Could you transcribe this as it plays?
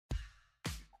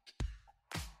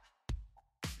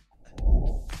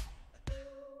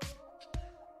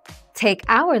Take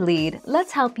our lead,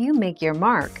 let's help you make your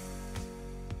mark.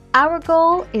 Our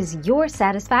goal is your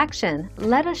satisfaction.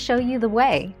 Let us show you the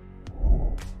way.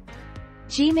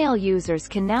 Gmail users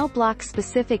can now block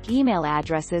specific email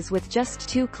addresses with just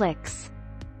 2 clicks.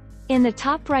 In the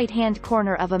top right-hand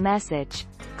corner of a message,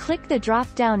 click the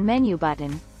drop-down menu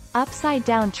button,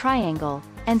 upside-down triangle,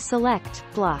 and select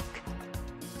Block.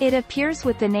 It appears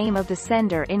with the name of the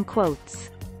sender in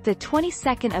quotes. The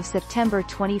 22nd of September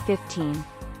 2015.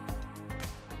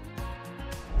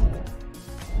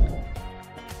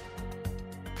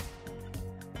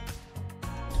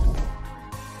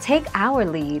 Take our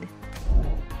lead.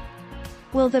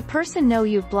 Will the person know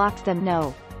you've blocked them?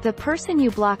 No. The person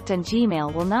you blocked on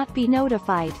Gmail will not be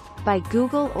notified, by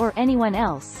Google or anyone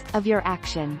else, of your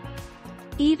action.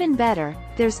 Even better,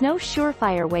 there's no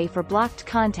surefire way for blocked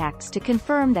contacts to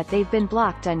confirm that they've been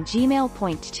blocked on Gmail.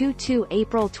 22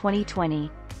 April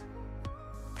 2020.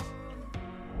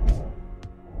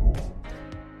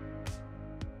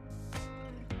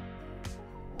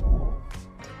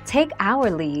 Take our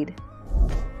lead.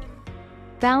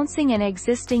 Bouncing an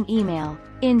existing email.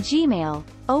 In Gmail,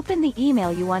 open the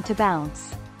email you want to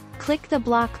bounce. Click the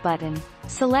block button.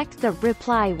 Select the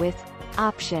Reply with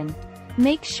option.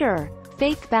 Make sure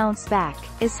Fake Bounce Back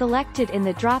is selected in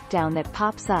the drop-down that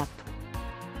pops up.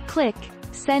 Click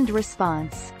Send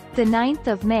Response. The 9th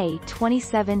of May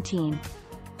 2017.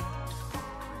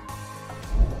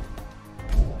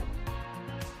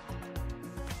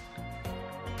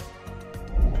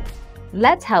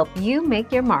 Let's help you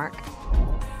make your mark.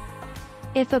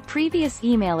 If a previous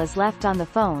email is left on the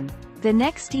phone, the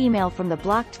next email from the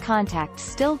blocked contact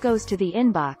still goes to the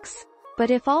inbox, but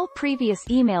if all previous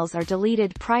emails are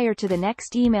deleted prior to the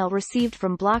next email received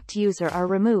from blocked user are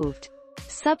removed,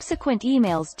 subsequent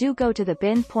emails do go to the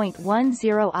bin. 10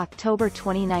 October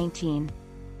 2019.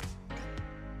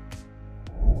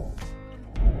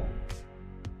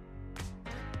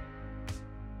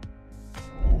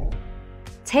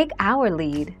 Take our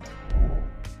lead.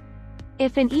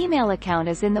 If an email account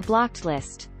is in the blocked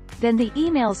list, then the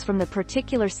emails from the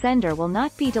particular sender will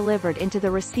not be delivered into the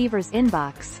receiver's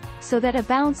inbox, so that a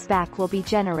bounce back will be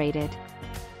generated.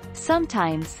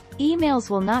 Sometimes, emails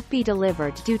will not be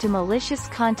delivered due to malicious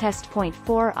contest.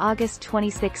 4 August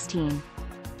 2016.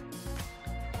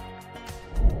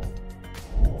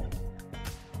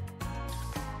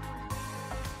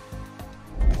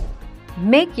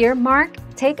 Make your mark,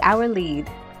 take our lead.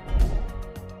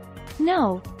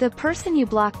 No, the person you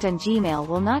blocked on Gmail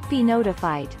will not be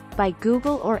notified, by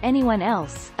Google or anyone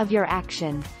else, of your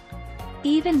action.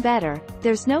 Even better,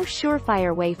 there's no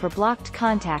surefire way for blocked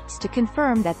contacts to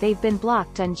confirm that they've been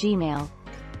blocked on Gmail.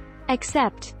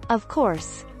 Except, of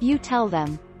course, you tell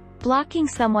them. Blocking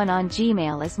someone on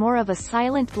Gmail is more of a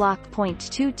silent block.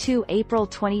 22 April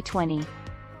 2020.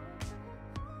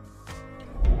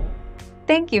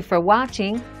 Thank you for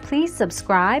watching. Please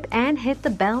subscribe and hit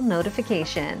the bell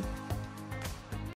notification.